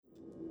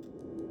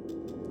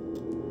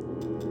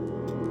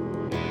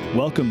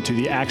Welcome to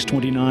the Acts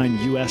 29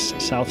 U.S.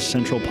 South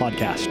Central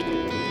podcast.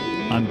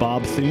 I'm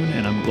Bob Thune,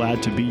 and I'm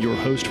glad to be your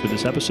host for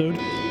this episode.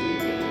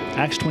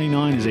 Acts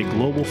 29 is a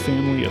global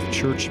family of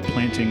church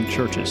planting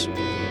churches.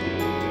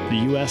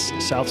 The U.S.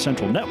 South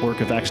Central network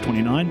of Acts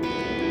 29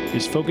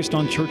 is focused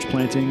on church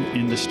planting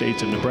in the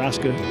states of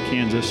Nebraska,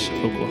 Kansas,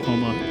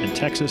 Oklahoma, and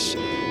Texas,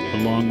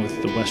 along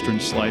with the western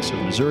slice of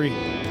Missouri.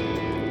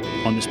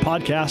 On this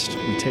podcast,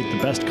 we take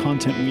the best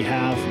content we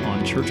have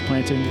on church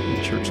planting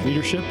and church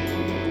leadership,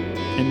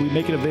 and we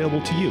make it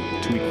available to you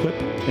to equip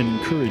and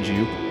encourage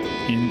you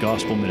in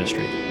gospel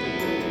ministry.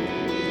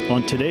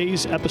 On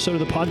today's episode of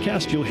the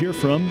podcast, you'll hear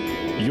from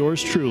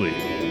yours truly.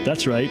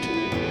 That's right,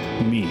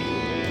 me.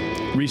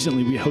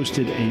 Recently, we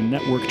hosted a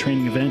network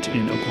training event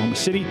in Oklahoma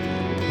City,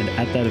 and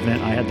at that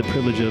event, I had the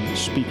privilege of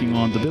speaking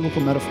on the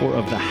biblical metaphor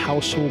of the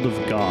household of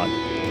God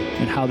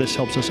and how this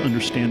helps us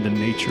understand the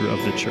nature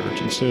of the church.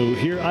 And so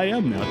here I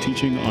am now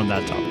teaching on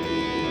that topic.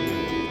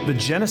 The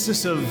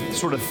genesis of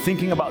sort of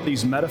thinking about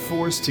these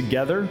metaphors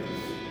together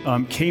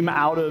came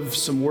out of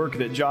some work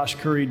that Josh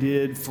Curry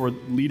did for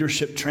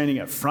leadership training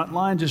at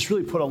Frontline. Just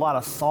really put a lot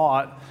of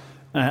thought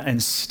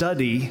and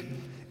study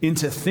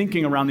into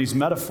thinking around these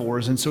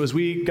metaphors. And so as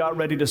we got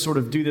ready to sort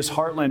of do this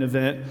Heartland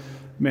event,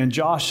 man,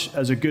 Josh,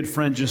 as a good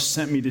friend, just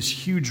sent me this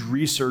huge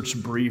research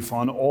brief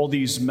on all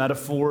these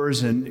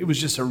metaphors, and it was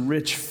just a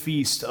rich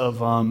feast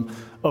of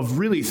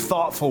really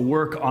thoughtful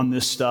work on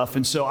this stuff.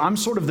 And so I'm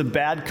sort of the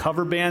bad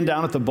cover band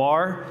down at the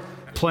bar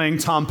playing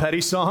Tom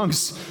Petty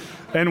songs,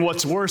 and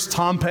what's worse,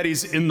 Tom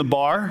Petty's in the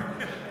bar.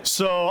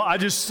 So I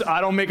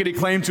don't make any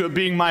claim to it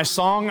being my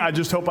song. I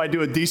just hope I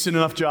do a decent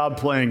enough job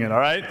playing it, all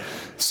right?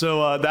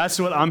 So that's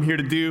what I'm here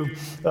to do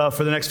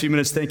for the next few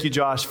minutes. Thank you,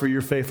 Josh, for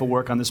your faithful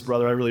work on this,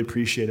 brother. I really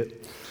appreciate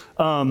it.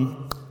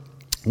 1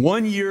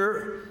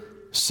 year,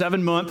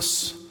 7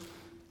 months,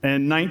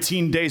 and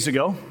 19 days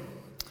ago,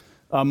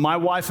 my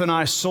wife and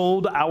I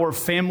sold our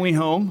family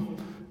home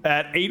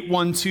at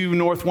 812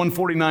 North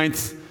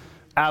 149th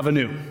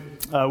Avenue.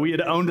 We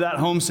had owned that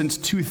home since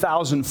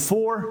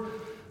 2004.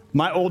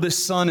 My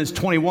oldest son is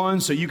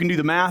 21, so you can do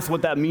the math.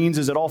 What that means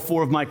is that all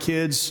four of my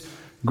kids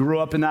grew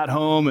up in that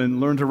home and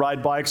learned to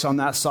ride bikes on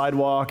that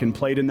sidewalk and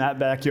played in that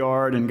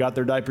backyard and got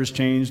their diapers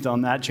changed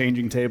on that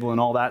changing table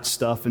and all that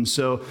stuff. And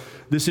so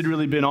this had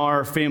really been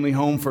our family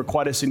home for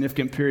quite a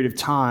significant period of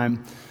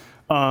time.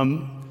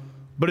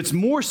 But it's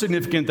more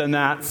significant than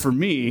that for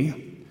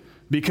me,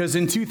 because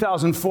in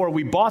 2004,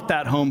 we bought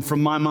that home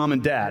from my mom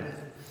and dad.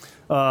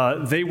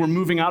 They were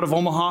moving out of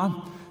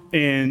Omaha,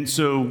 and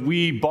so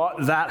we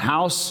bought that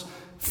house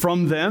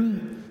from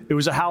them. It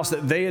was a house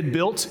that they had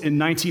built in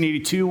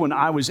 1982 when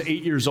I was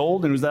 8 years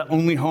old, and it was that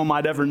only home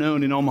I'd ever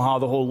known in Omaha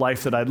the whole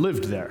life that I'd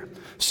lived there.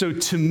 So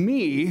to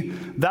me,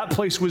 that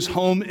place was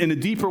home in a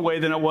deeper way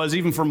than it was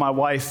even for my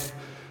wife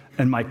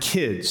and my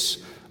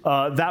kids.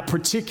 That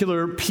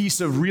particular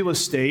piece of real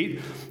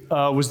estate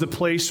was the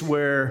place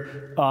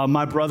where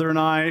my brother and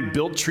I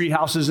built tree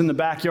houses in the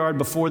backyard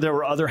before there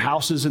were other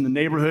houses in the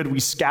neighborhood. We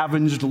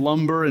scavenged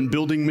lumber and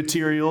building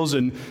materials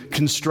and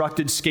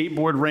constructed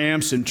skateboard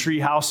ramps and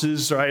tree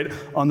houses, right,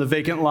 on the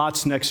vacant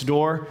lots next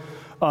door.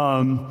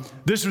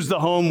 This was the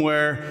home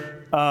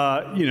where,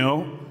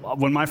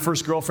 when my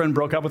first girlfriend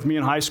broke up with me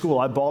in high school,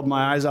 I bawled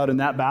my eyes out in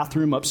that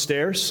bathroom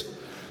upstairs.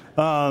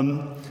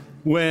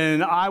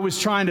 When I was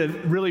trying to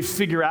really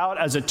figure out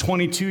as a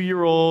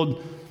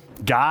 22-year-old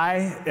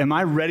guy, am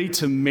I ready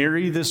to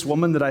marry this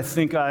woman that I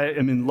think I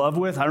am in love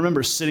with? I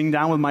remember sitting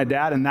down with my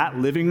dad in that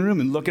living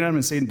room and looking at him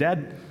and saying,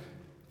 Dad,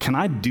 can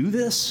I do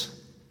this?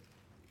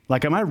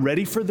 Like, am I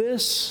ready for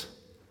this?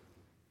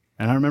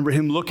 And I remember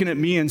him looking at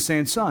me and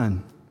saying,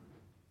 son,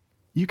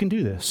 you can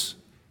do this.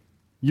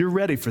 You're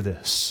ready for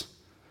this.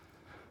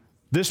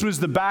 This was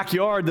the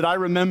backyard that I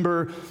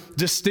remember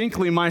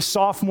distinctly my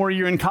sophomore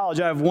year in college.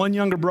 I have one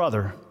younger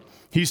brother.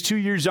 He's 2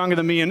 years younger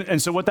than me, and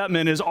so what that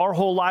meant is our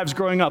whole lives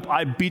growing up,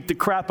 I beat the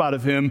crap out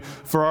of him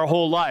for our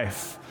whole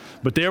life.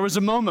 But there was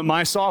a moment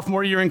my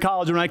sophomore year in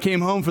college when I came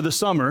home for the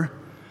summer,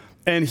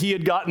 and he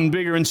had gotten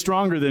bigger and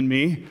stronger than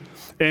me,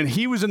 and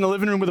he was in the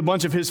living room with a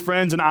bunch of his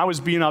friends, and I was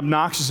being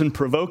obnoxious and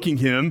provoking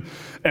him,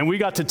 and we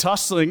got to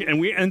tussling, and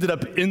we ended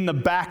up in the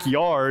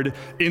backyard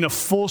in a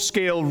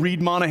full-scale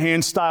Reed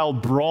Monahan-style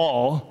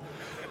brawl,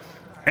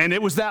 and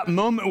it was that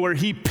moment where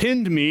he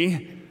pinned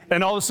me,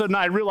 and all of a sudden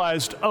I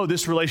realized, oh,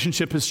 this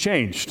relationship has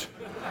changed.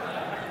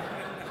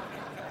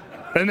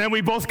 And then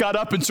we both got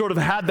up and sort of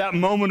had that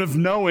moment of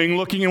knowing,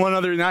 looking at one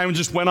another, and I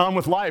just went on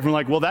with life. We're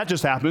like, well, that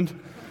just happened,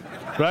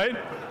 right?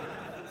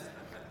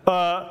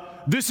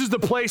 This is the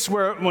place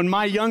where when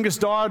my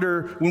youngest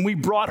daughter, when we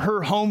brought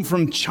her home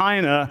from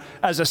China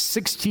as a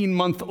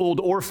 16-month-old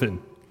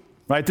orphan,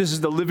 right? This is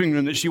the living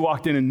room that she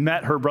walked in and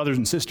met her brothers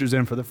and sisters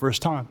in for the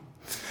first time.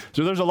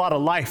 So there's a lot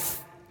of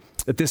life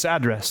at this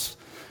address.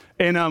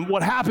 And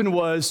what happened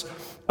was,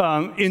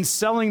 in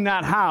selling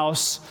that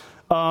house,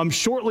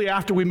 shortly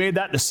after we made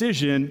that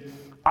decision,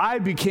 I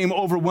became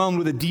overwhelmed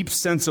with a deep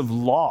sense of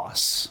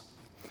loss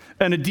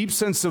and a deep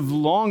sense of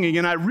longing.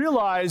 And I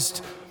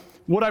realized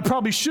what I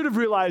probably should have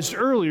realized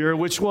earlier,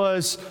 which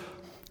was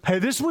Hey,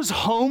 this was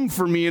home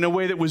for me in a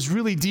way that was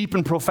really deep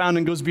and profound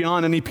and goes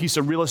beyond any piece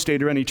of real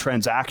estate or any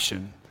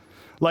transaction.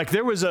 Like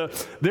there was a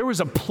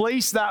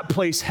place that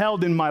place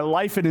held in my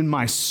life and in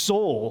my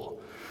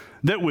soul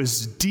that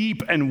was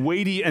deep and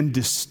weighty and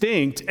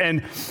distinct.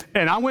 And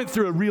I went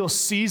through a real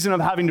season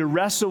of having to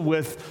wrestle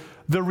with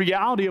the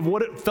reality of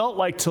what it felt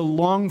like to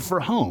long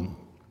for home,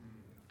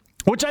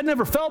 which I'd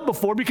never felt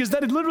before because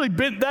that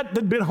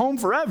had been home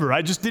forever.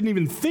 I just didn't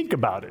even think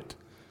about it.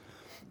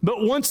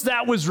 But once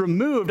that was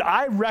removed,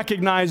 I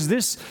recognized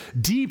this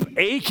deep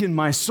ache in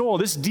my soul,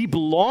 this deep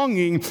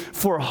longing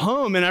for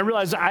home. And I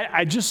realized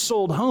I just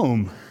sold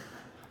home,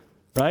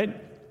 right?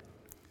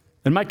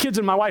 And my kids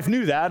and my wife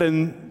knew that,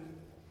 and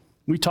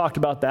we talked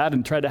about that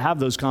and tried to have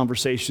those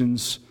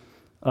conversations.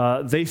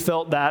 They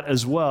felt that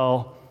as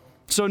well.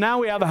 So now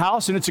we have a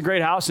house, and it's a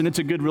great house, and it's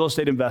a good real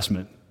estate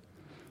investment.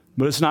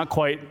 But it's not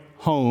quite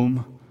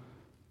home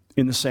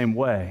in the same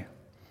way.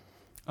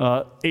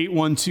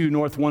 812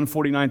 North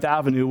 149th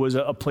Avenue was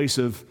a place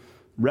of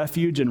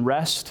refuge and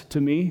rest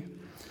to me,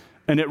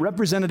 and it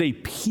represented a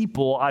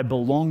people I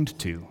belonged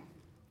to.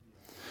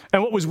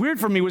 And what was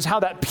weird for me was how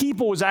that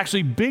people was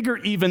actually bigger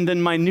even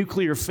than my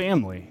nuclear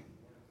family.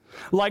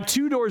 Like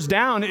 2 doors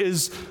down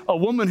is a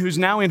woman who's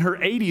now in her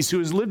 80s who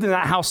has lived in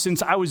that house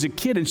since I was a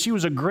kid, and she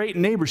was a great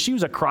neighbor. She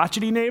was a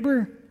crotchety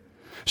neighbor.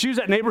 She was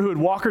that neighbor who would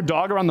walk her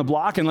dog around the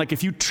block, and like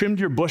if you trimmed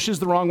your bushes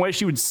the wrong way,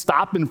 she would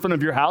stop in front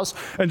of your house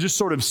and just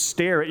sort of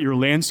stare at your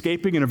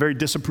landscaping in a very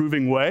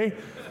disapproving way.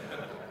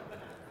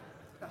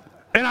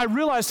 And I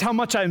realized how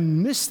much I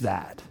missed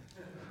that.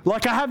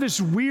 Like I have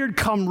this weird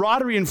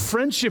camaraderie and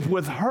friendship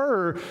with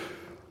her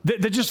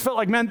that just felt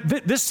like, man,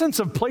 this sense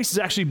of place is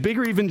actually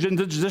bigger even than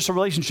just the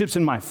relationships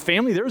in my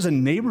family. There was a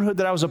neighborhood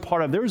that I was a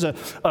part of. There was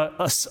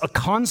a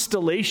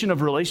constellation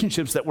of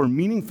relationships that were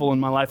meaningful in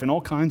my life in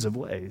all kinds of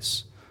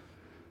ways.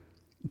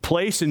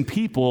 Place and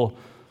people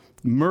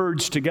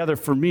merged together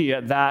for me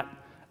at that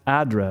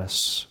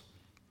address.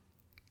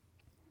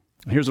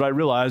 Here's what I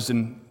realized,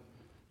 and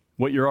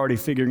what you're already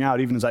figuring out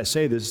even as I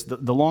say this,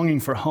 the longing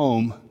for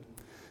home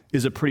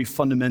is a pretty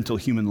fundamental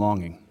human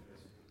longing.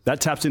 That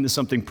taps into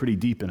something pretty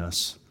deep in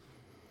us.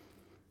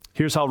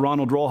 Here's how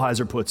Ronald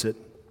Rolheiser puts it.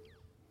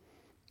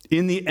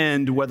 In the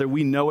end, whether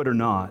we know it or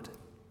not,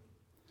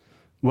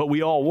 what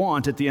we all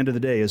want at the end of the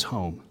day is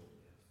home.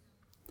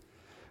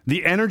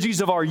 The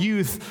energies of our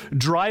youth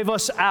drive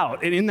us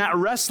out, and in that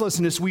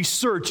restlessness we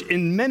search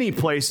in many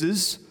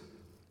places,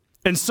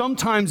 and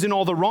sometimes in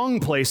all the wrong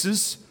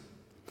places,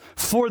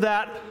 for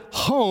that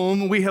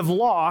home we have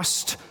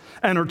lost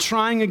and are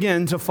trying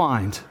again to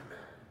find.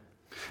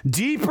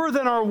 Deeper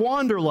than our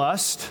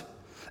wanderlust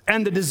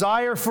and the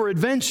desire for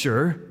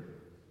adventure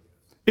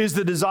is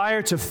the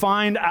desire to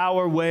find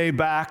our way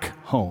back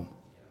home.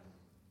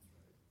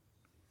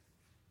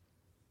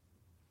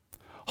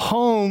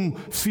 Home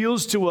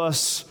feels to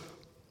us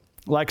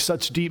like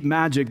such deep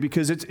magic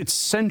because it's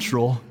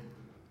central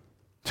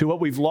to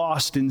what we've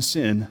lost in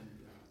sin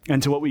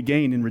and to what we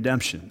gain in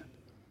redemption.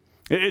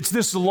 It's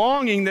this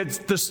longing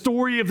that the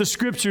story of the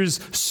Scriptures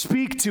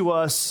speak to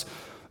us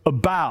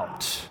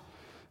about.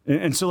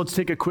 And so let's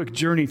take a quick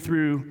journey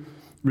through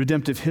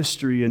redemptive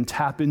history and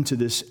tap into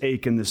this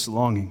ache and this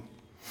longing.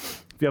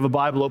 If you have a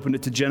Bible, open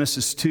it to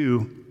Genesis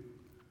 2.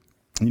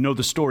 You know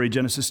the story,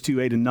 Genesis 2,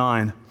 8 and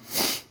 9.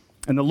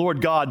 And the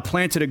Lord God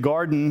planted a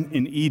garden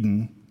in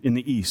Eden in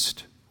the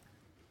east.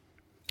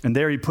 And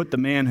there he put the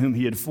man whom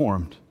he had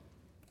formed.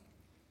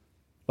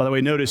 By the way,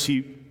 notice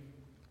he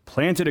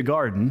planted a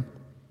garden,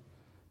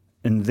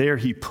 and there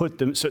he put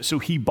them. So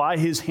he, by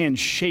his hand,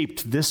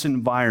 shaped this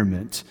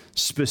environment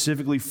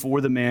specifically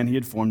for the man he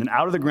had formed. And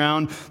out of the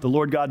ground, the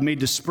Lord God made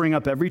to spring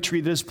up every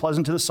tree that is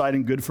pleasant to the sight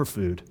and good for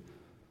food.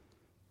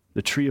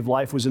 The tree of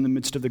life was in the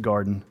midst of the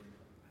garden,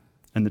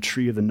 and the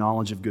tree of the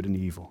knowledge of good and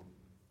evil.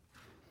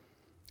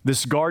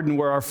 This garden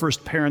where our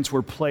first parents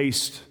were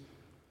placed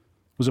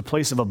was a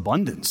place of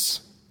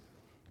abundance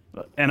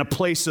and a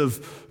place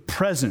of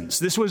presence.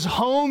 This was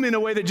home in a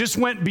way that just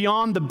went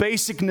beyond the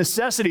basic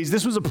necessities.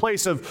 This was a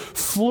place of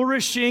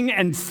flourishing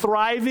and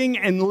thriving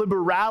and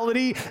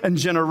liberality and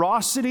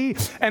generosity.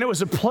 And it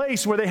was a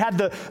place where they had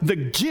the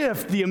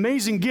gift, the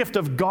amazing gift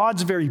of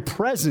God's very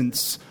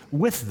presence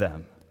with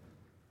them.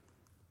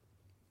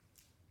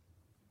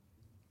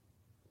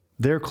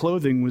 Their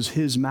clothing was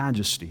His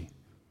majesty.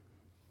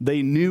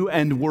 They knew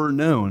and were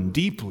known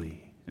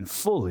deeply and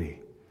fully.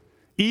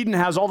 Eden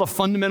has all the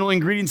fundamental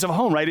ingredients of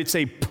home, right? It's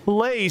a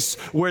place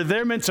where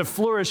they're meant to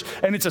flourish,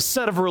 and it's a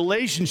set of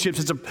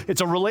relationships.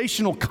 It's a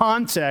relational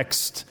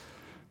context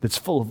that's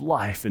full of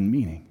life and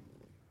meaning.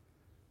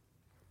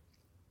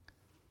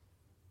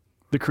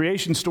 The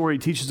creation story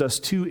teaches us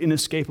two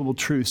inescapable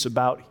truths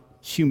about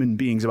human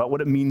beings, about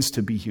what it means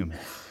to be human.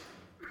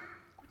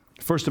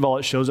 First of all,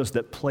 it shows us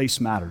that place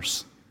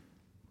matters.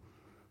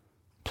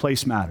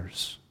 Place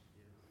matters.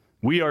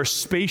 We are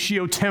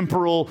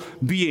spatio-temporal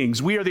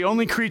beings. We are the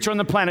only creature on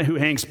the planet who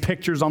hangs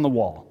pictures on the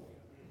wall.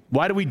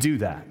 Why do we do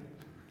that?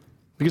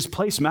 Because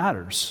place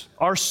matters.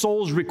 Our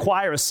souls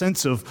require a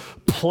sense of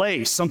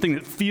place, something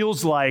that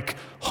feels like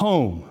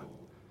home.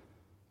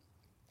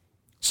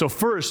 So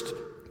first,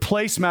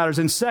 place matters.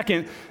 And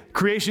second,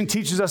 creation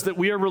teaches us that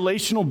we are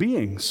relational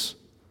beings.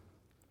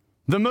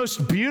 The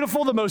most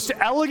beautiful, the most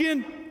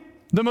elegant,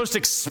 the most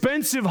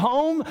expensive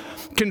home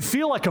can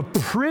feel like a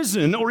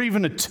prison or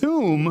even a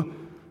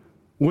tomb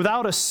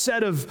without a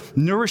set of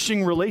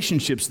nourishing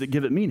relationships that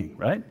give it meaning,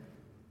 right?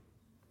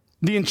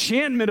 The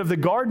enchantment of the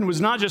garden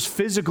was not just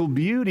physical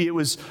beauty, it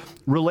was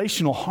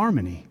relational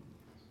harmony.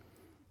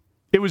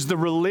 It was the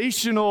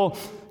relational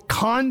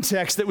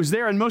context that was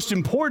there, and most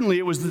importantly,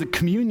 it was the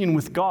communion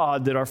with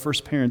God that our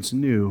first parents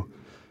knew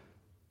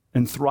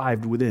and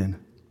thrived within.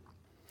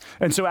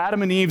 And so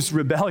Adam and Eve's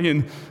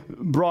rebellion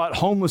brought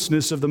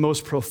homelessness of the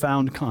most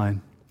profound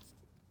kind.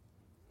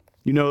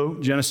 You know,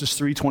 Genesis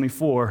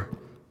 3:24,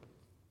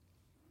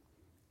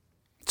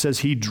 it says,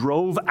 he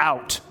drove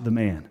out the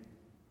man.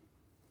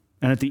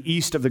 And at the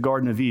east of the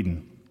Garden of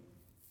Eden,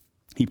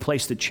 he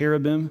placed a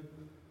cherubim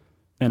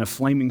and a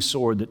flaming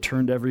sword that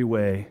turned every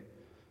way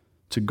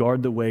to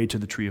guard the way to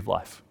the tree of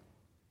life.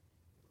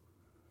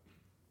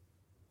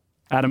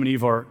 Adam and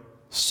Eve are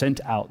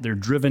sent out. They're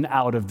driven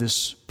out of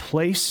this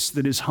place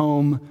that is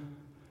home,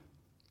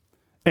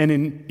 and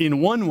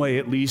in one way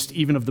at least,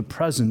 even of the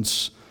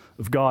presence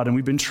of God. And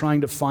we've been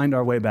trying to find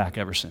our way back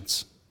ever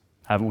since,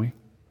 haven't we?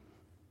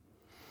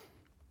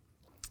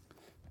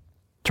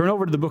 Turn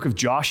over to the book of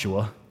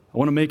Joshua. I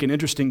want to make an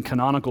interesting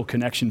canonical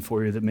connection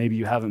for you that maybe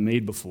you haven't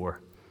made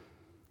before.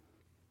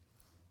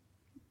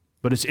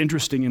 But it's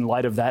interesting in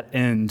light of that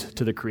end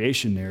to the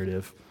creation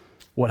narrative,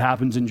 what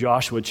happens in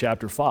Joshua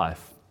chapter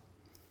 5.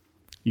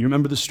 You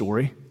remember the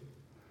story.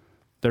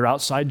 They're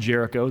outside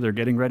Jericho. They're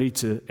getting ready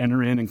to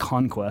enter in and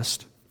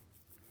conquest.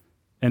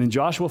 And in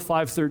Joshua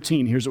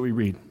 5:13, here's what we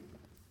read.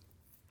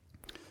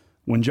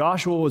 When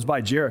Joshua was by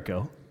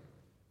Jericho,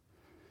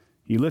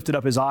 he lifted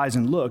up his eyes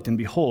and looked, and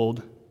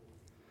behold,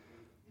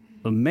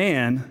 a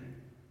man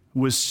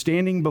was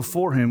standing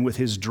before him with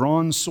his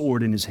drawn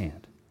sword in his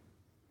hand.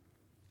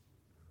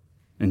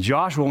 And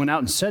Joshua went out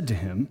and said to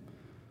him,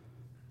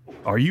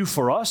 are you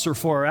for us or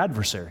for our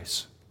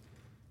adversaries?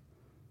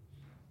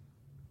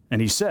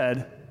 And he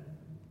said,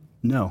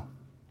 no.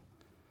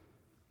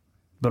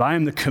 But I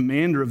am the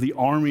commander of the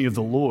army of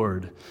the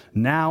Lord.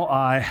 Now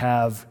I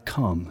have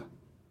come.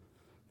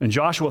 And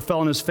Joshua fell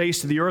on his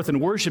face to the earth and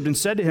worshiped and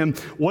said to him,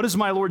 what does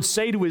my Lord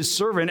say to his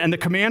servant? And the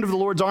commander of the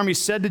Lord's army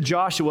said to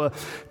Joshua,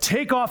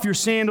 take off your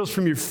sandals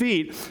from your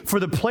feet, for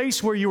the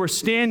place where you are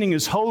standing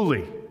is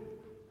holy.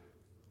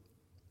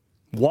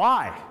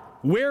 Why?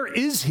 Where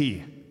is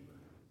he?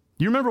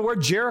 You remember where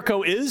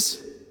Jericho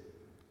is?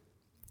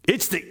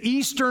 It's the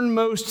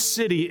easternmost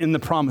city in the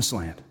Promised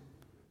Land.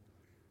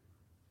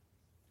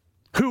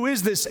 Who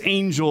is this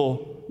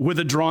angel with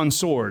a drawn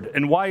sword,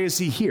 and why is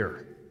he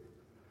here?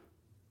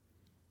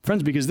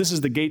 Friends, because this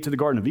is the gate to the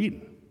Garden of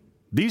Eden.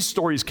 These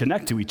stories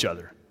connect to each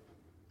other.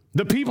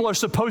 The people are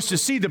supposed to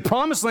see the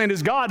Promised Land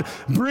is God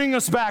bring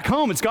us back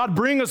home. It's God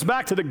bring us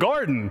back to the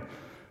garden.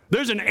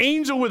 There's an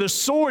angel with a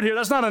sword here.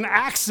 That's not an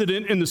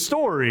accident in the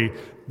story.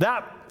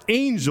 That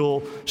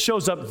angel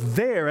shows up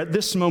there at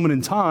this moment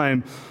in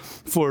time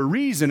for a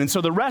reason. And so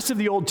the rest of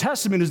the Old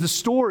Testament is the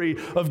story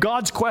of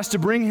God's quest to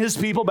bring his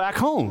people back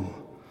home.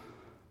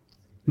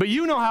 But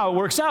you know how it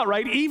works out,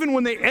 right? Even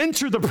when they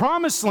enter the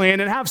Promised Land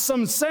and have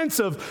some sense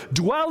of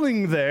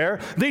dwelling there,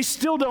 they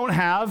still don't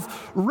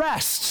have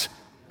rest.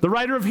 The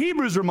writer of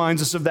Hebrews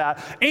reminds us of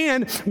that.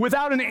 And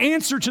without an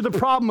answer to the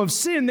problem of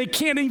sin, they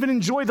can't even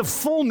enjoy the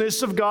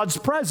fullness of God's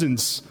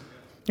presence.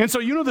 And so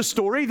you know the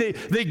story.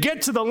 They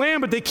get to the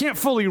land, but they can't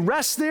fully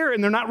rest there,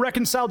 and they're not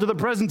reconciled to the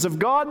presence of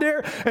God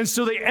there. And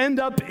so they end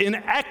up in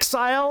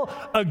exile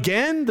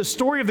again. The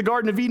story of the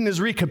Garden of Eden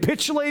is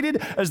recapitulated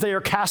as they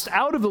are cast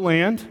out of the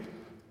land.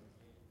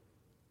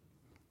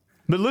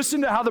 But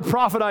listen to how the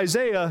prophet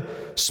Isaiah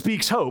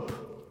speaks hope.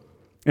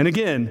 And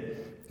again,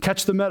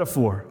 catch the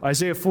metaphor.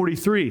 Isaiah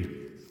 43,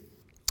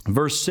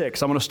 verse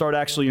 6. I'm going to start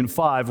actually in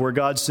 5, where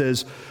God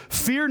says,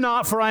 fear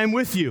not, for I am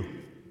with you.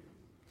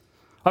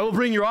 I will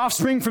bring your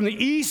offspring from the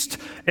east,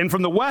 and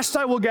from the west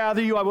I will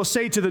gather you. I will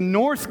say to the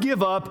north,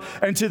 give up,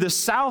 and to the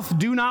south,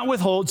 do not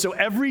withhold. So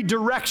every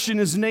direction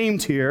is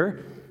named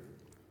here.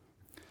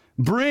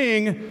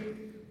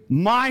 Bring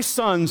my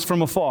sons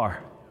from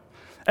afar,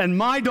 and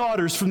my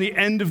daughters from the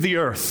end of the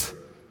earth,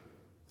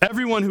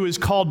 everyone who is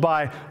called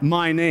by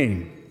my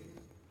name.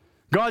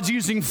 God's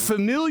using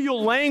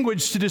familial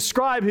language to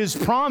describe his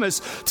promise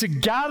to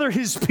gather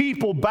his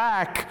people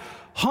back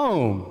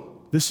home.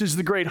 This is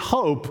the great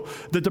hope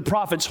that the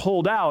prophets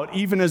hold out,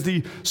 even as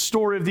the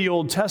story of the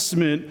Old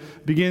Testament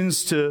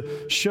begins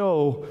to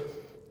show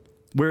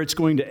where it's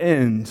going to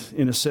end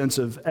in a sense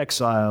of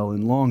exile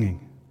and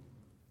longing.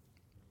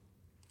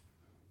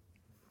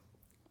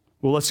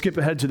 Well, let's skip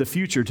ahead to the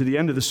future, to the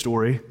end of the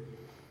story,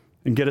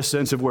 and get a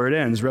sense of where it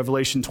ends.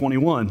 Revelation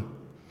 21.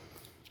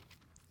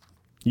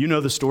 You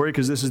know the story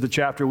because this is the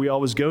chapter we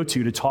always go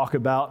to talk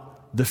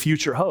about the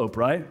future hope,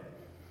 right?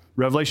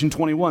 Revelation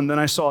 21, then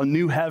I saw a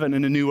new heaven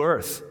and a new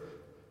earth.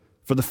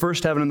 For the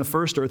first heaven and the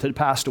first earth had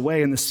passed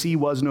away, and the sea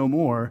was no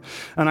more.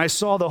 And I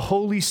saw the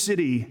holy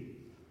city,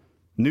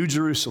 New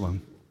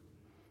Jerusalem,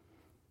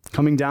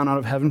 coming down out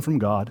of heaven from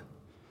God,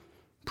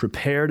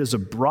 prepared as a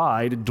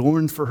bride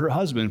adorned for her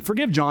husband.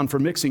 Forgive John for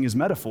mixing his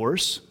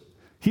metaphors.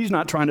 He's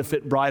not trying to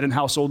fit bride and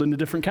household into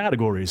different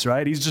categories,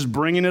 right? He's just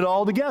bringing it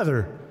all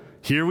together.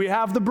 Here we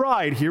have the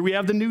bride. Here we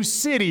have the new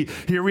city.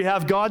 Here we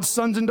have God's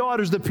sons and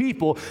daughters, the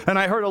people. And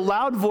I heard a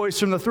loud voice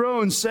from the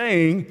throne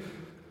saying,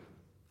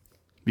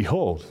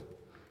 "Behold,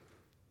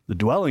 the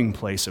dwelling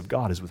place of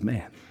God is with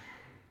man.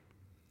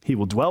 He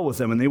will dwell with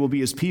them, and they will be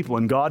his people,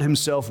 and God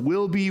himself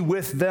will be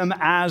with them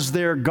as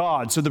their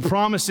God." So the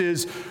promise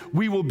is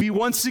we will be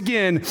once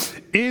again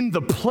in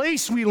the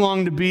place we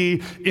long to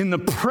be, in the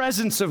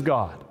presence of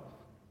God.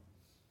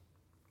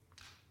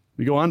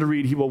 We go on to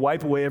read, "He will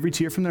wipe away every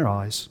tear from their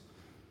eyes,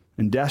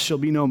 and death shall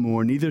be no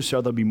more, neither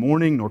shall there be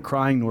mourning, nor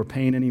crying, nor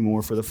pain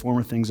anymore, for the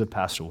former things have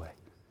passed away."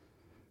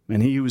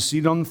 And he who was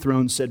seated on the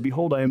throne said,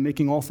 "Behold, I am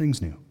making all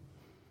things new."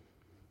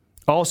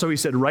 Also he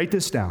said, "Write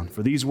this down,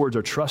 for these words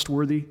are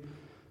trustworthy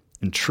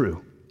and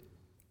true."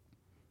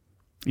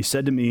 He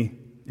said to me,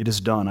 "It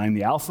is done. I am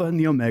the Alpha and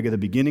the Omega, the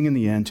beginning and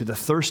the end. To the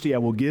thirsty I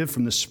will give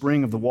from the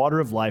spring of the water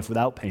of life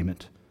without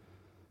payment.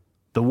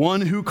 The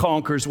one who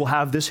conquers will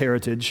have this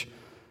heritage,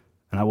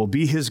 and I will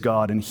be his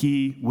God, and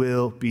he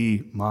will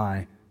be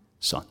my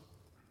son."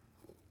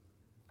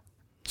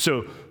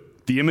 So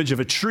the image of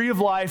a tree of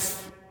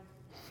life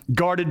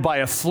guarded by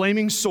a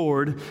flaming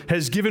sword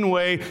has given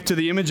way to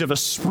the image of a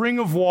spring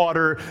of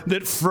water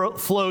that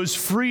flows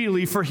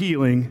freely for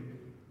healing.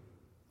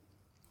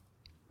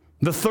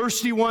 The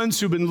thirsty ones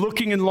who've been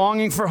looking and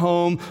longing for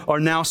home are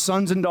now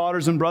sons and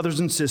daughters and brothers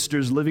and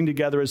sisters living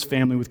together as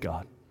family with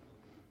God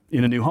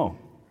in a new home.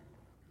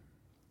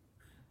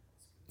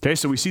 Okay,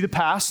 so we see the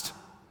past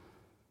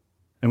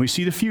and we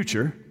see the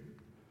future.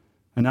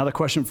 And now the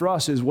question for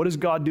us is, what is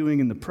God doing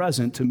in the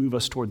present to move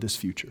us toward this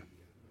future?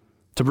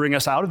 To bring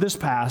us out of this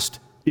past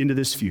into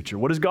this future?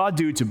 What does God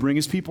do to bring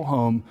his people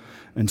home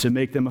and to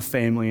make them a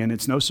family? And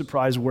it's no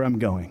surprise where I'm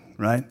going,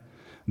 right?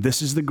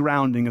 This is the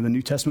grounding of the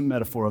New Testament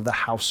metaphor of the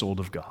household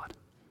of God.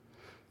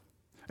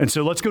 And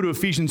so let's go to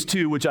Ephesians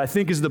 2, which I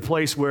think is the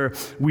place where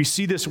we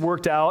see this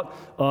worked out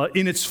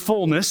in its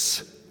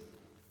fullness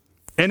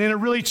and in a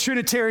really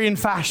Trinitarian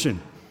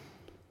fashion.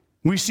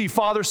 We see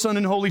Father, Son,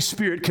 and Holy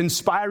Spirit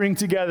conspiring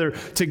together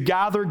to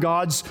gather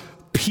God's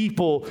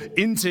people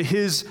into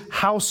his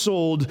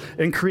household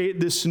and create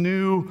this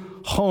new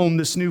home,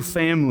 this new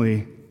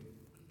family.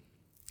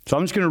 So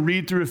I'm just going to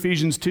read through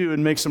Ephesians 2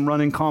 and make some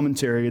running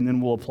commentary, and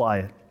then we'll apply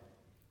it.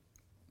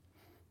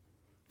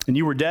 "And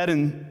you were dead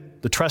in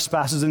the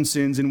trespasses and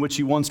sins in which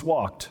you once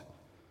walked,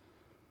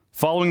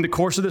 following the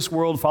course of this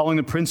world, following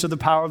the prince of the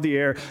power of the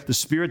air, the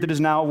spirit that is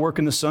now at work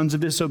in the sons of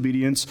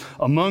disobedience,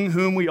 among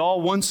whom we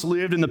all once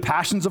lived in the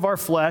passions of our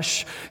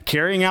flesh,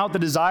 carrying out the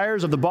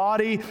desires of the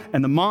body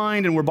and the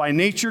mind, and were by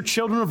nature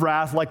children of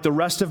wrath like the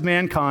rest of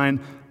mankind.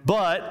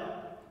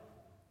 But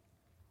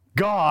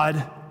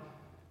God,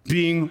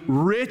 being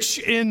rich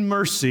in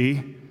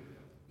mercy,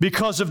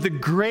 because of the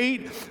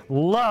great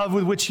love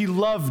with which he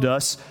loved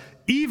us,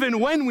 even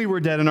when we were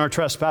dead in our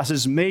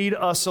trespasses, made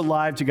us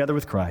alive together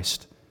with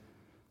Christ.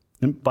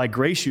 And by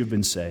grace you have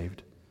been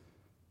saved,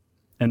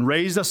 and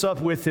raised us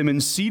up with him,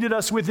 and seated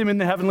us with him in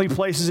the heavenly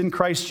places in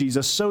Christ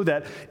Jesus, so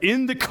that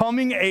in the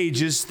coming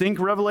ages," think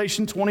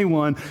Revelation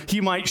 21, "he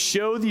might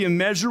show the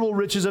immeasurable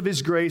riches of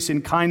his grace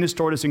and kindness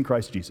toward us in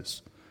Christ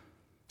Jesus."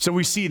 So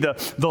we see the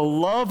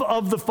love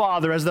of the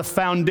Father as the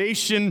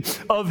foundation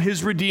of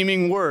his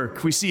redeeming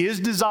work. We see his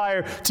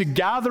desire to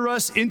gather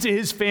us into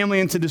his family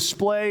and to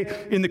display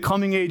in the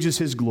coming ages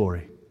his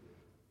glory.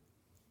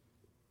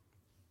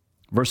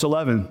 Verse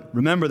 11,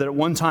 "Remember that at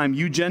one time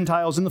you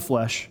Gentiles in the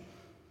flesh,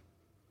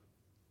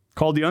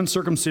 called the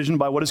uncircumcision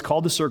by what is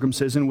called the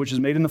circumcision, which is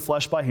made in the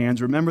flesh by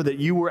hands, remember that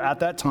you were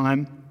at that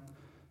time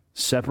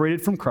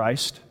separated from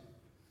Christ,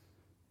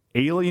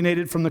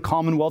 alienated from the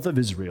commonwealth of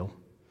Israel,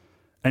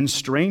 and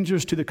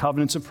strangers to the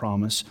covenants of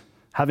promise,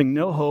 having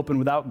no hope and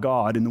without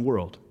God in the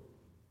world."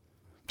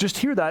 Just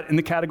hear that in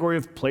the category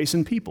of place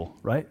and people,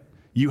 right?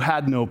 You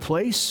had no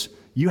place,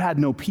 you had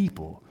no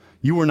people.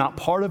 You were not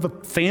part of a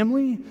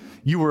family,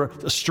 you were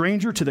a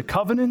stranger to the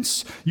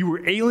covenants, you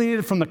were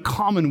alienated from the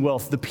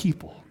commonwealth, the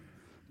people.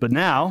 But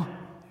now,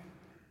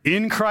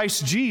 in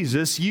Christ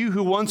Jesus, you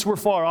who once were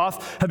far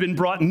off have been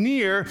brought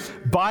near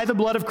by the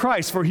blood of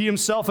Christ, for he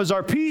himself is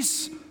our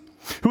peace,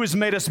 who has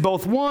made us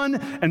both one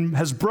and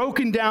has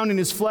broken down in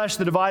his flesh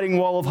the dividing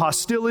wall of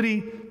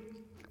hostility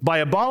by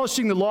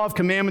abolishing the law of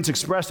commandments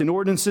expressed in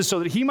ordinances, so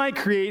that he might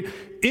create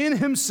in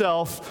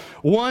himself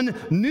one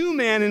new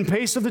man in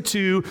place of the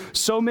two,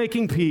 so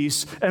making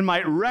peace, and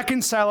might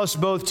reconcile us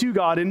both to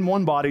God in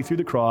one body through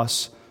the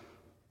cross,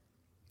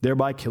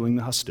 thereby killing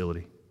the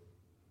hostility.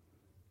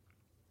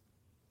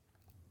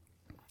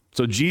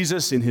 So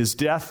Jesus, in his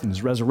death and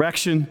his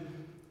resurrection,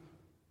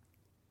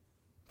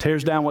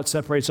 tears down what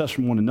separates us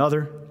from one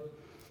another,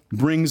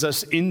 brings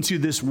us into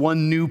this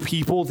one new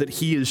people that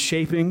he is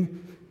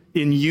shaping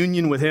in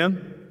union with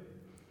him.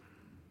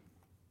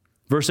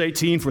 Verse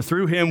 18, "For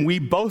through him we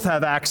both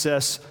have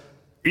access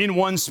in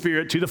one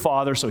Spirit to the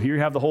Father." So here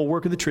you have the whole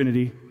work of the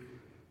Trinity.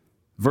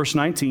 Verse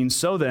 19,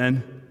 "So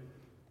then,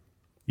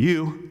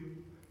 you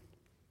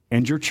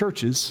and your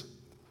churches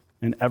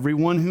and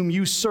everyone whom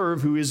you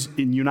serve who is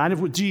united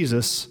with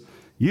Jesus,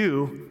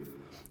 you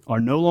are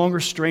no longer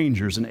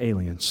strangers and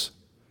aliens,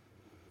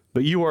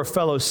 but you are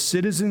fellow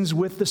citizens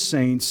with the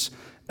saints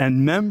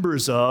and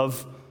members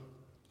of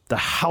the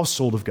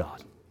household of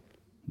God.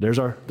 There's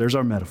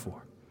our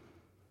metaphor.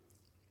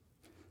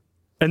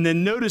 And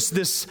then notice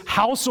this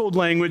household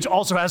language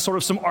also has sort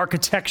of some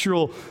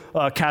architectural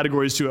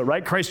categories to it,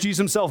 right? Christ Jesus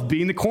himself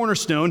being the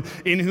cornerstone,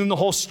 in whom the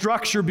whole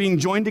structure being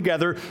joined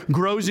together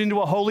grows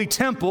into a holy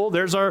temple.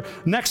 There's our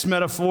next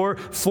metaphor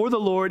for the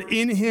Lord.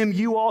 In him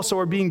you also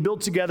are being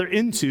built together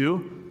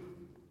into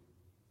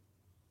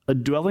a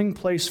dwelling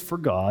place for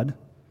God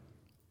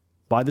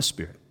by the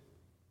Spirit.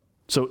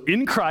 So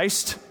in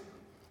Christ,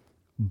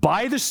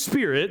 by the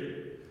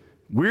Spirit,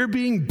 we're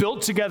being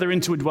built together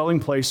into a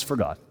dwelling place for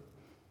God.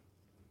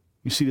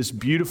 You see this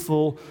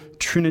beautiful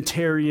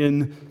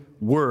Trinitarian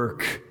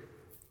work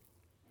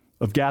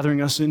of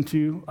gathering us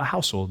into a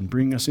household and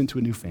bringing us into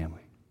a new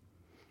family.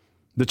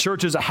 The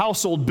church is a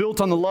household built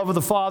on the love of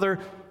the Father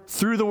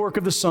through the work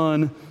of the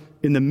Son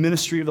in the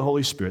ministry of the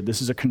Holy Spirit.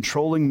 This is a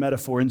controlling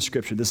metaphor in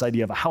Scripture, this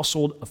idea of a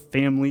household, a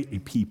family, a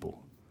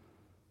people.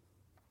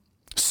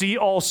 See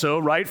also,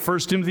 right, 1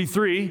 Timothy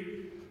 3,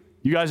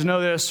 you guys know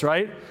this,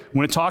 right?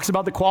 When it talks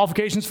about the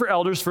qualifications for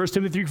elders, 1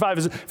 Timothy 3:5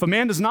 is, if a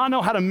man does not know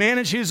how to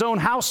manage his own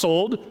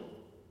household,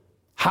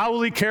 how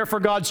will he care for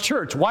God's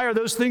church? Why are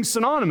those things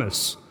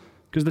synonymous?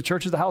 Because the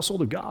church is the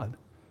household of God,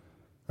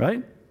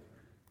 right?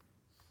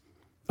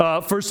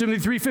 1 Timothy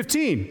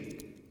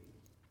 3:15.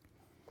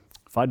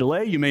 If I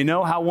delay, you may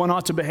know how one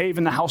ought to behave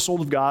in the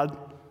household of God,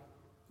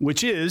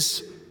 which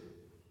is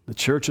the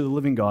church of the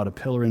living God, a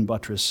pillar and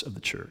buttress of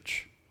the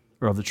church,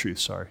 or of the truth,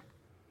 sorry.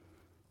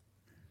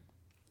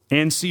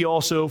 And see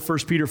also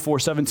 1 Peter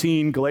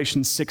 4:17,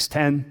 Galatians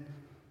 6:10.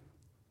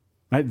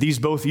 Right? These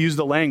both use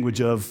the language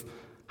of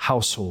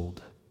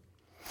household.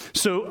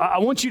 So I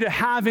want you to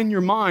have in your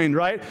mind,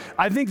 right?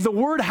 I think the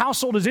word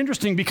household is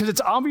interesting because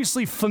it's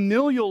obviously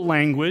familial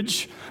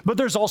language, but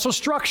there's also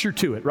structure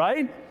to it,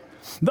 right?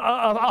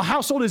 A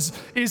household is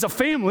a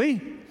family,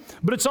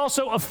 but it's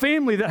also a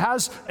family that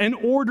has an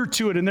order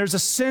to it, and there's a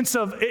sense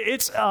of,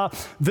 it's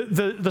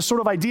the sort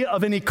of idea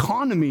of an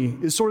economy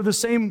is sort of the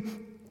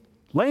same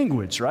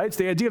language, right? It's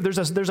the idea of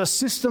there's a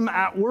system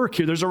at work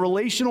here. There's a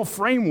relational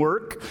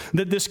framework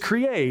that this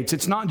creates.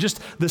 It's not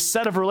just the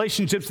set of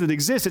relationships that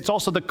exist, it's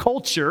also the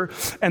culture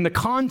and the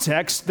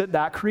context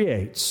that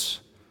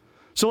creates.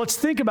 So let's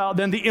think about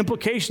then the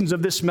implications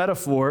of this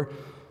metaphor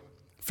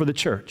for the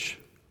church.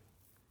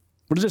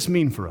 What does this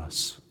mean for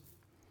us?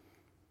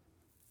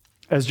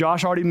 As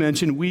Josh already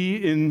mentioned, we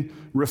in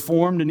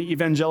Reformed and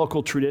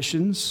evangelical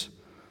traditions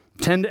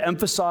tend to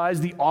emphasize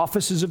the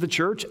offices of the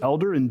church,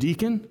 elder and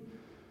deacon.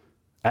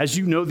 As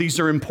you know, these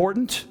are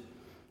important.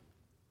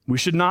 We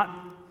should not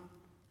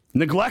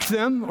neglect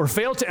them or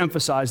fail to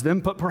emphasize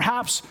them, but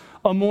perhaps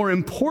a more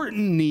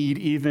important need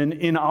even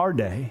in our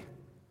day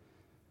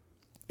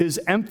is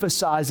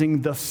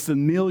emphasizing the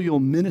familial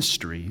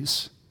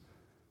ministries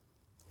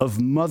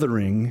of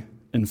mothering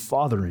and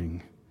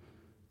fathering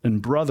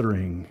and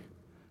brothering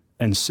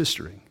and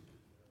sistering,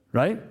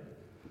 right?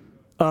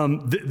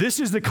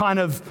 This is the kind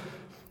of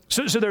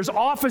So there's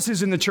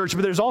offices in the church,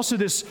 but there's also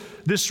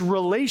this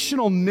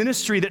relational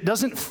ministry that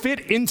doesn't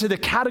fit into the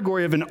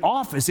category of an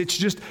office. It's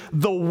just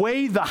the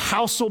way the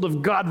household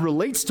of God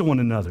relates to one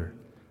another,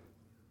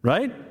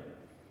 right?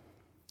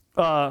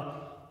 Let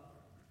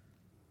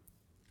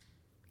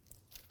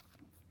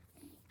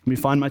me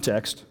find my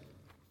text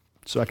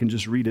so I can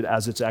just read it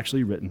as it's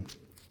actually written.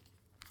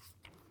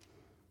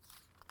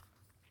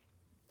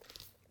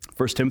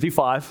 1 Timothy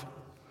 5,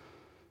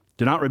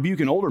 do not rebuke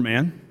an older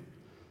man,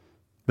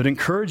 but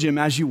encourage him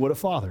as you would a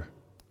father.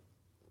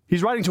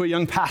 He's writing to a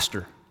young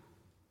pastor.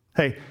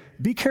 Hey,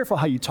 be careful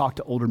how you talk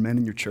to older men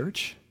in your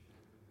church.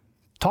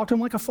 Talk to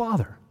them like a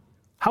father.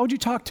 How would you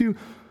talk to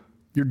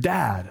your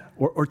dad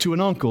or to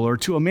an uncle or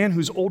to a man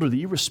who's older that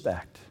you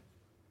respect?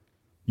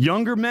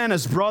 Younger men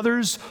as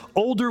brothers,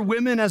 older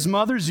women as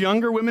mothers,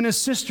 younger women as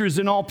sisters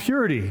in all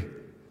purity.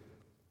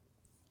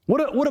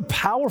 What a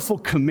powerful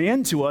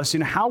command to us in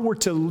how we're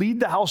to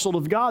lead the household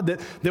of God,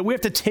 that we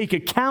have to take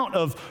account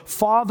of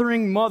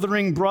fathering,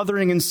 mothering,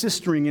 brothering, and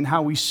sistering in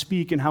how we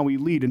speak and how we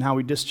lead and how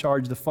we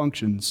discharge the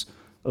functions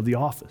of the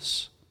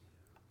office.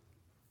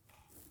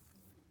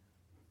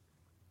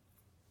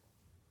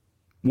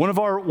 One of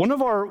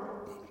our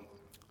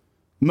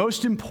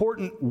most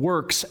important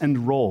works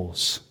and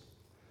roles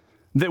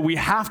that we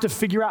have to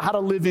figure out how to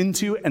live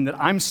into, and that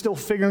I'm still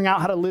figuring out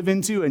how to live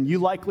into, and you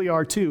likely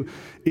are too,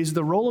 is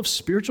the role of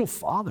spiritual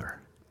father.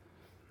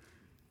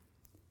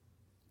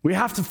 We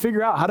have to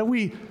figure out, how do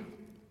we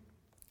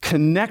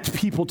connect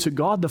people to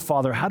God the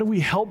Father? How do we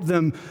help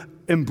them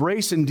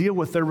embrace and deal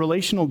with their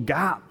relational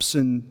gaps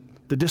and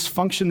the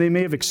dysfunction they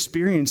may have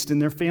experienced in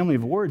their family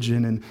of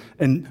origin,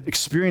 and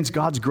experience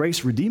God's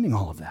grace redeeming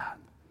all of that?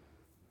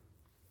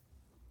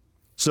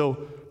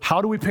 So how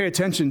do we pay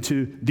attention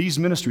to these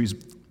ministries?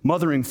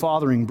 Mothering,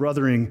 fathering,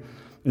 brothering,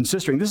 and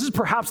sistering. This is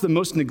perhaps the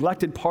most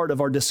neglected part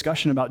of our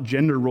discussion about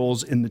gender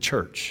roles in the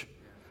church.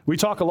 We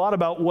talk a lot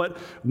about what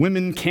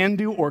women can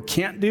do or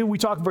can't do. We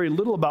talk very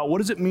little about what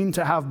does it mean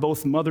to have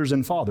both mothers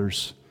and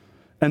fathers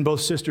and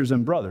both sisters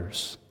and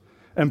brothers.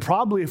 And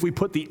probably if we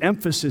put the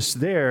emphasis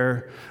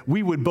there,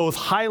 we would both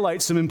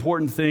highlight some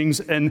important things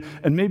and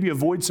maybe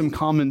avoid some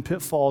common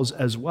pitfalls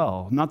as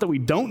well. Not that we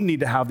don't need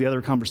to have the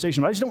other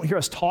conversation, but I just don't hear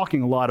us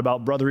talking a lot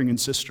about brothering and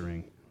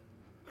sistering.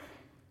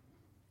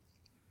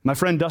 My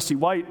friend Dusty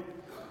White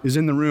is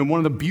in the room. One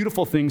of the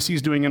beautiful things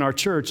he's doing in our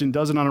church and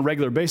does it on a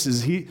regular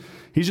basis, he's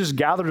just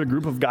gathered a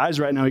group of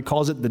guys right now. He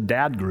calls it the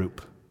Dad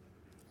Group.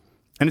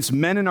 And it's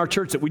men in our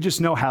church that we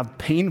just know have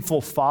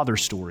painful father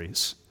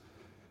stories.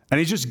 And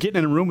he's just getting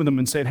in a room with them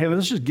and saying, hey,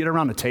 let's just get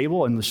around a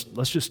table and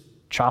let's just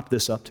chop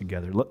this up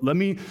together. Let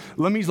me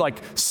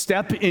like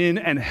step in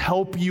and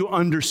help you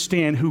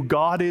understand who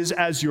God is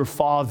as your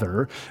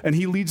father. And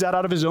he leads that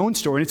out of his own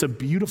story. And it's a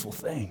beautiful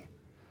thing.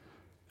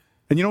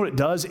 And you know what it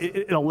does?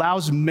 It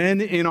allows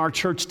men in our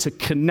church to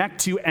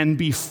connect to and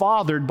be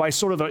fathered by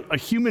sort of a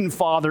human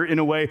father in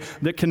a way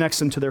that connects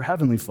them to their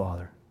heavenly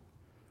father.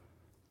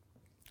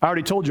 I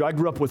already told you I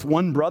grew up with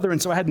one brother,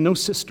 and so I had no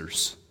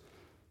sisters.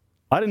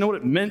 I didn't know what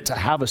it meant to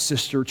have a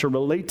sister, to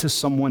relate to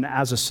someone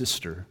as a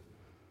sister.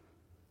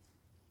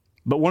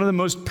 But one of the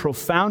most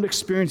profound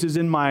experiences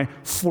in my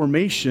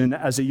formation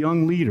as a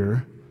young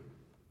leader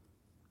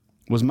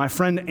was my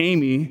friend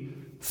Amy,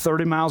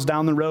 30 miles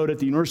down the road at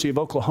the University of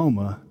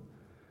Oklahoma,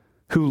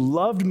 who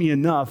loved me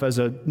enough as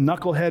a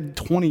knucklehead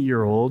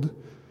 20-year-old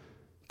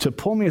to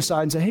pull me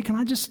aside and say, hey, can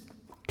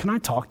I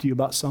talk to you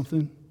about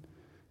something?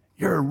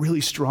 You're a really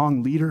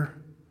strong leader.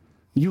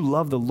 You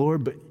love the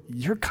Lord, but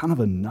you're kind of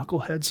a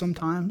knucklehead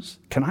sometimes.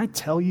 Can I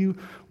tell you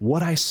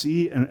what I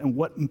see and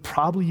what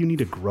probably you need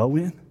to grow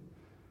in?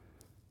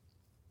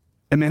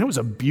 And man, it was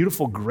a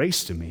beautiful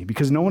grace to me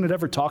because no one had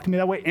ever talked to me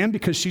that way, and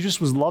because she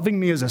just was loving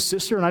me as a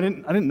sister, and I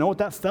didn't know what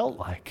that felt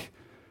like.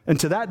 And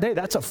to that day,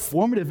 that's a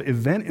formative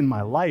event in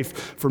my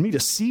life for me to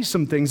see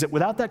some things that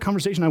without that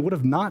conversation I would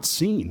have not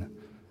seen.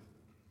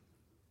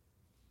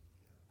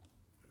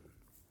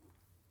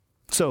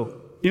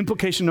 So,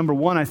 implication number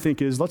one, I think,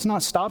 is let's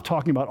not stop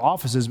talking about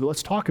offices, but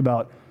let's talk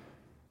about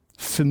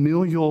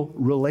familial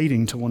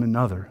relating to one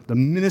another, the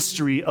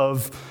ministry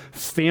of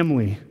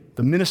family,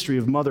 the ministry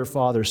of mother,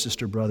 father,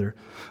 sister, brother.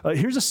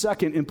 Here's a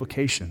second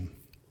implication.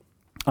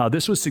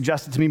 This was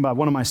suggested to me by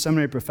one of my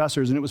seminary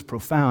professors, and it was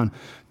profound.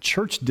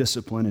 Church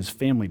discipline is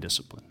family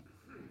discipline.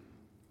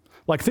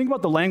 Like, think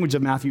about the language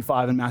of Matthew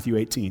 5 and Matthew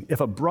 18. If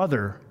a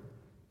brother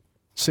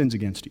sins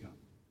against you.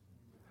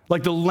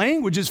 Like, the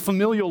language is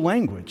familial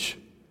language.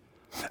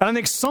 And I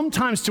think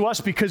sometimes to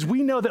us, because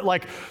we know that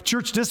like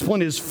church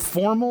discipline is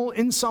formal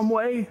in some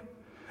way,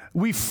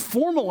 we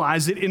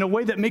formalize it in a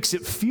way that makes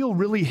it feel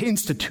really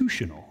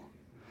institutional.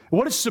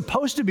 What it's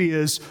supposed to be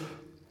is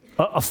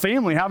a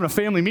family having a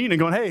family meeting and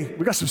going, hey,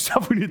 we got some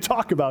stuff we need to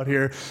talk about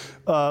here.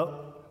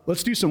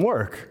 Let's do some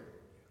work,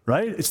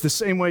 right? It's the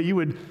same way you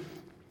would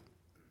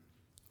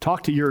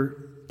talk to your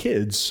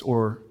kids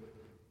or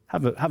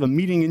have a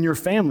meeting in your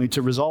family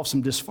to resolve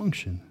some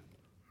dysfunction.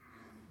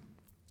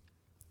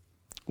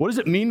 What does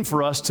it mean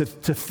for us to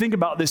think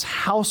about this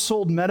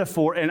household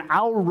metaphor and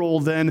our role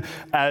then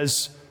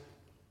as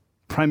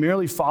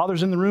primarily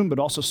fathers in the room, but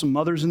also some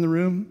mothers in the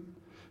room,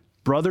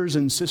 brothers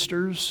and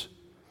sisters,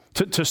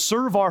 to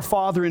serve our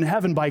Father in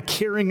heaven by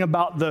caring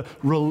about the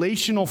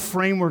relational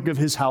framework of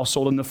his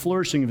household and the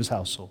flourishing of his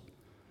household?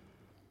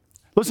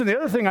 Listen, the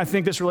other thing I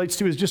think this relates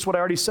to is just what I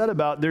already said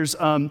about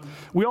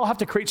we all have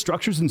to create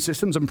structures and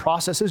systems and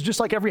processes, just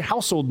like every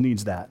household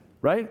needs that,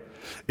 right?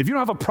 If you don't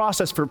have a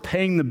process for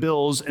paying the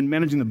bills and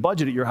managing the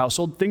budget at your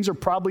household, things are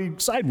probably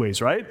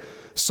sideways, right?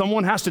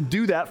 Someone has to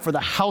do that for the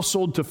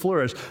household to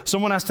flourish.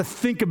 Someone has to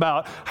think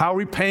about how are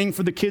we paying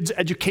for the kids'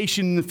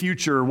 education in the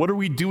future? What are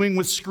we doing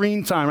with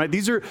screen time, right?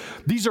 These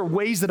are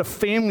ways that a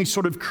family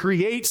sort of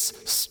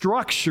creates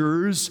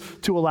structures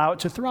to allow it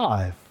to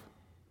thrive.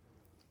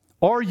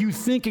 Are you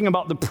thinking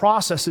about the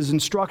processes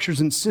and structures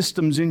and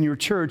systems in your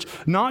church,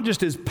 not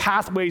just as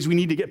pathways we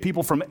need to get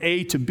people from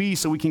A to B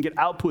so we can get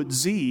output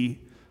Z,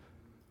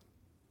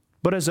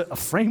 but as a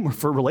framework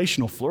for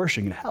relational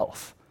flourishing and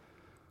health?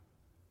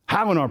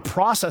 How in our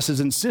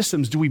processes and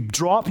systems do we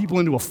draw people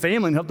into a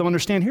family and help them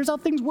understand, here's how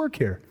things work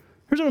here.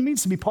 Here's what it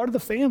means to be part of the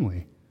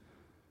family.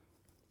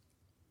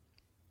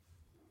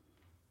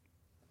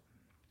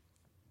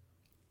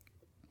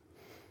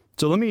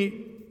 So let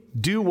me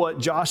do what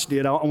Josh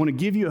did. I want to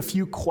give you a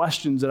few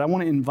questions that I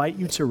want to invite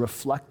you to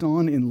reflect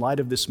on in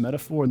light of this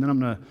metaphor, and then I'm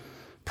going to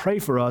pray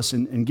for us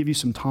and give you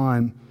some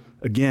time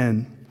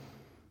again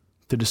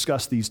to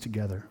discuss these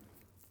together.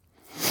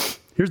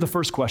 Here's the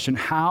first question.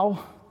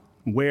 How,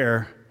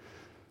 where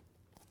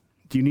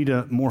do you need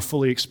to more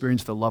fully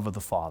experience the love of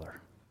the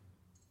Father?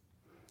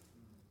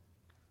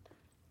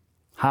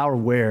 How or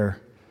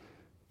where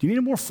do you need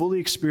to more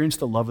fully experience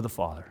the love of the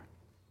Father?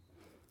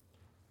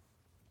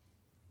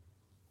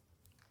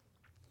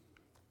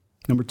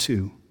 Number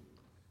two,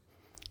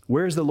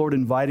 where is the Lord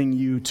inviting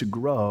you to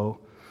grow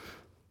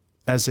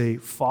as a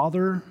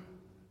father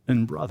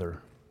and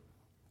brother,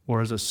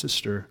 or as a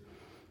sister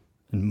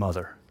and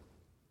mother.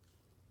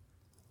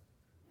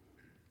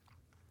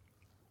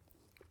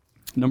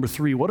 Number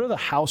 3, what are the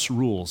house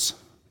rules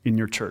in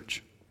your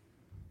church?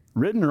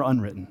 Written or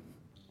unwritten?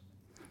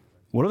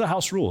 What are the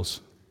house rules?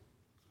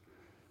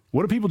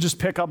 What do people just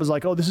pick up as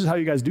like, oh, this is how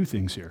you guys do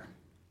things here?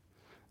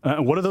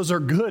 What of those are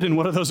good and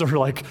what of those are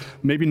like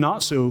maybe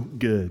not so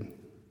good?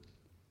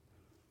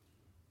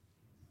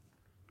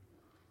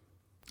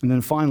 And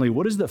then finally,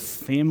 what is the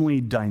family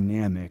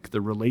dynamic,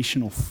 the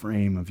relational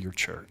frame of your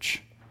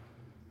church?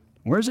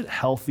 Where is it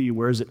healthy?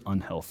 Where is it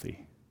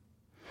unhealthy?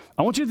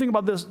 I want you to think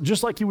about this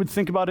just like you would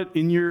think about it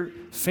in your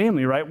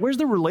family, right? Where's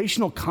the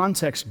relational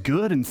context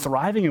good and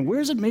thriving, and where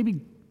is it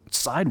maybe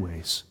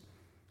sideways?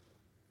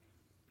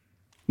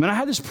 And then I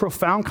had this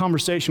profound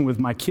conversation with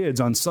my kids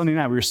on Sunday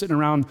night. We were sitting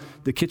around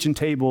the kitchen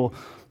table,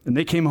 and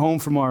they came home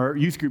from our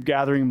youth group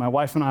gathering. My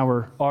wife and I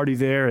were already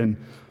there, and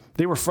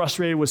they were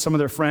frustrated with some of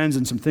their friends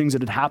and some things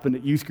that had happened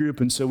at youth group.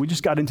 And so we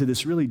just got into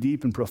this really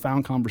deep and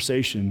profound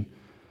conversation.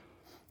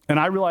 And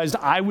I realized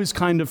I was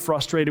kind of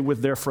frustrated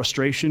with their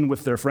frustration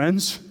with their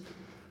friends,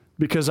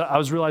 because I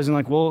was realizing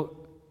like, well,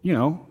 you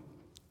know,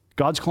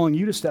 God's calling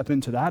you to step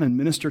into that and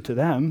minister to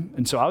them.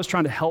 And so I was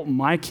trying to help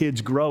my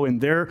kids grow in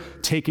their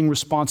taking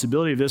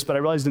responsibility of this. But I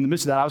realized in the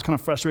midst of that, I was kind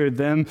of frustrated with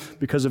them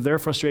because of their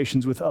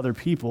frustrations with other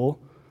people.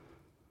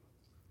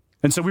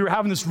 And so we were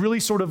having this really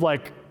sort of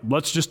like,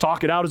 let's just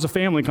talk it out as a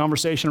family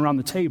conversation around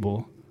the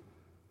table.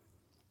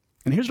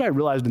 And here's what I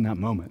realized in that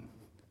moment.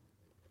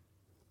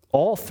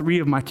 All 3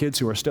 of my kids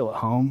who are still at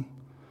home,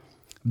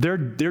 their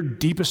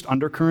deepest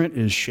undercurrent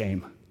is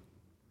shame.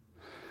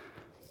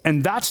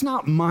 And that's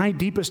not my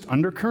deepest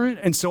undercurrent,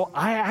 and so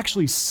I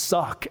actually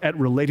suck at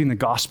relating the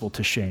gospel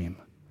to shame.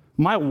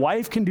 My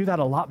wife can do that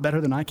a lot better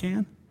than I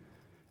can.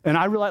 And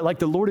I realized, like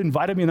the Lord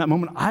invited me in that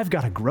moment, I've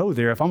got to grow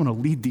there if I'm going to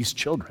lead these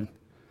children.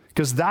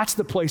 Because that's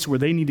the place where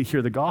they need to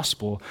hear the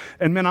gospel.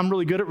 And man, I'm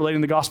really good at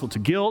relating the gospel to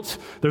guilt.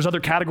 There's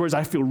other categories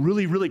I feel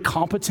really, really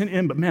competent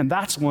in, but man,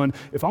 that's one.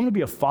 If I'm going to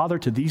be a father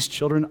to these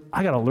children,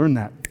 I got to learn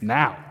that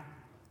now.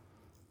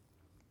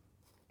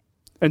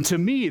 And to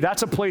me,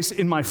 that's a place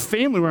in my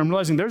family where I'm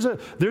realizing there's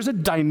a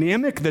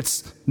dynamic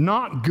that's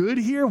not good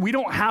here. We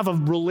don't have a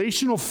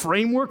relational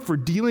framework for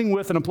dealing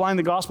with and applying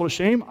the gospel to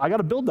shame. I got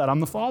to build that.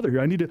 I'm the father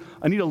here. I need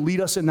to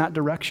lead us in that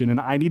direction, and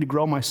I need to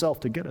grow myself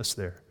to get us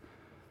there.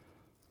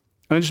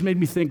 And it just made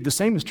me think the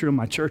same is true in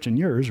my church and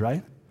yours,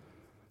 right?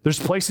 There's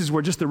places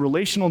where just the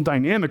relational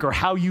dynamic or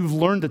how you've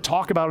learned to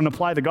talk about and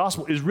apply the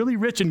gospel is really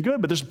rich and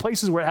good, but there's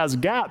places where it has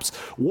gaps.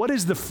 What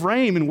is the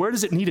frame and where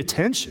does it need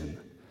attention?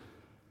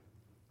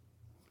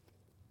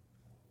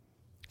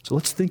 So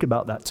let's think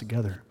about that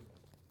together.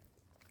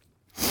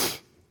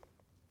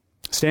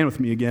 Stand with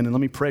me again and let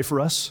me pray for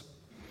us.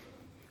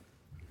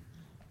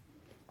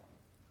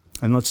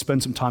 And let's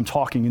spend some time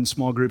talking in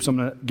small groups. I'm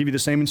going to give you the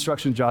same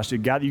instructions Josh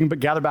did. You can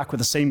gather back with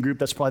the same group.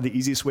 That's probably the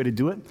easiest way to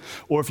do it.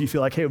 Or if you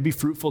feel like, hey, it would be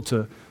fruitful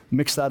to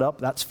mix that up,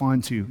 that's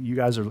fine too. You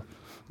guys are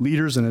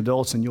leaders and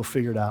adults and you'll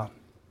figure it out.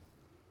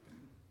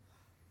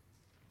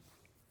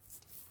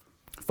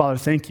 Father,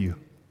 thank you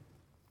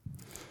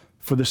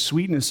for the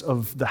sweetness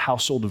of the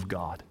household of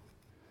God.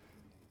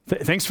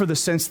 Thanks for the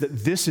sense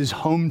that this is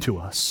home to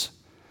us.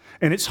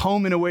 And it's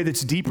home in a way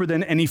that's deeper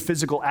than any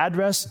physical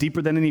address,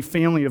 deeper than any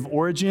family of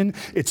origin.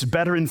 It's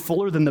better and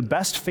fuller than the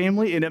best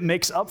family, and it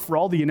makes up for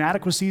all the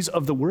inadequacies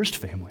of the worst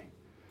family.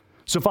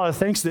 So, Father,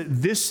 thanks that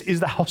this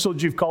is the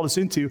household you've called us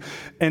into.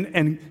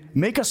 And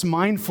make us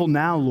mindful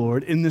now,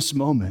 Lord, in this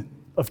moment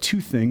of 2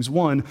 things.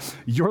 1,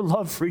 your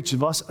love for each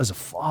of us as a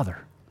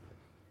father.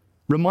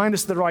 Remind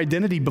us that our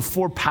identity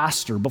before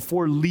pastor,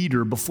 before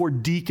leader, before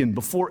deacon,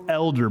 before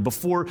elder,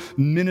 before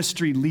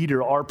ministry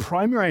leader, our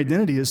primary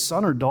identity is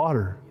son or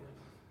daughter,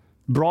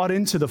 brought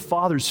into the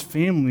Father's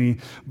family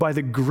by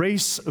the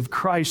grace of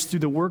Christ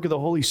through the work of the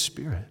Holy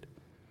Spirit.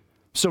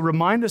 So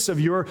remind us of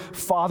your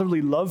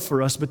fatherly love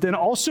for us, but then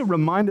also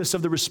remind us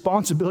of the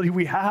responsibility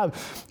we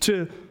have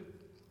to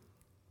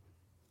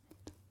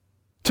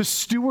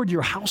steward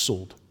your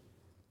household,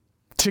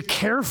 to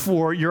care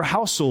for your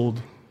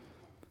household,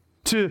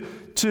 to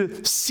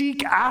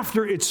seek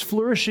after its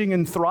flourishing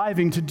and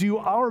thriving, to do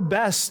our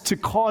best to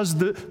cause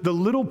the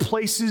little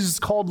places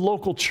called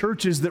local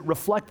churches that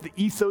reflect the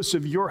ethos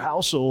of your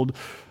household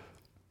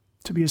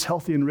to be as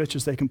healthy and rich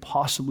as they can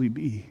possibly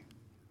be,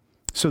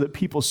 so that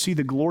people see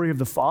the glory of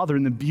the Father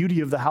and the beauty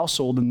of the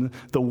household and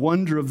the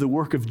wonder of the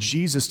work of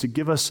Jesus to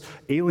give us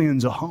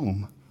aliens a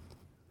home.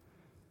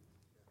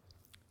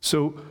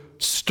 So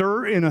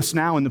stir in us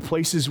now in the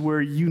places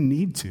where you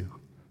need to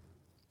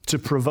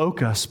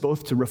provoke us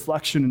both to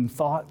reflection and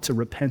thought, to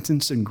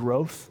repentance and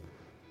growth,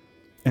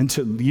 and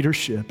to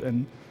leadership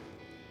and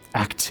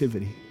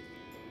activity.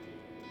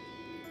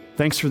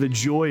 Thanks for the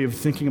joy of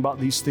thinking about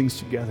these things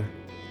together.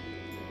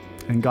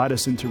 And guide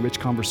us into rich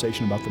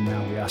conversation about them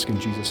now, we ask in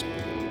Jesus'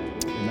 name.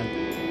 Amen.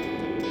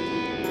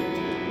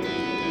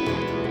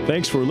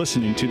 Thanks for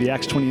listening to the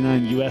Acts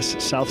 29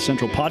 U.S. South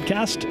Central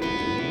podcast.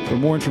 For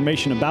more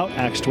information about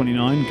Acts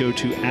 29, go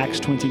to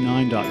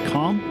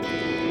acts29.com.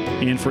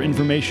 And for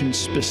information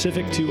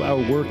specific to our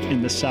work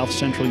in the South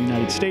Central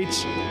United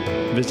States,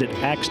 visit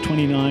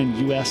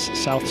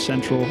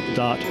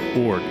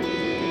acts29ussouthcentral.org.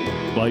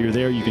 While you're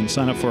there, you can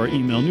sign up for our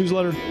email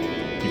newsletter,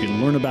 you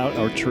can learn about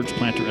our church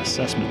planter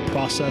assessment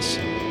process,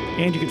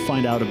 and you can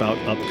find out about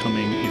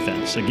upcoming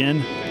events.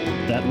 Again,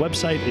 that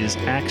website is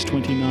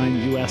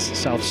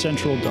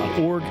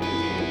acts29ussouthcentral.org.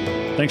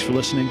 Thanks for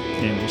listening,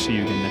 and we'll see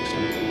you again next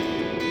time.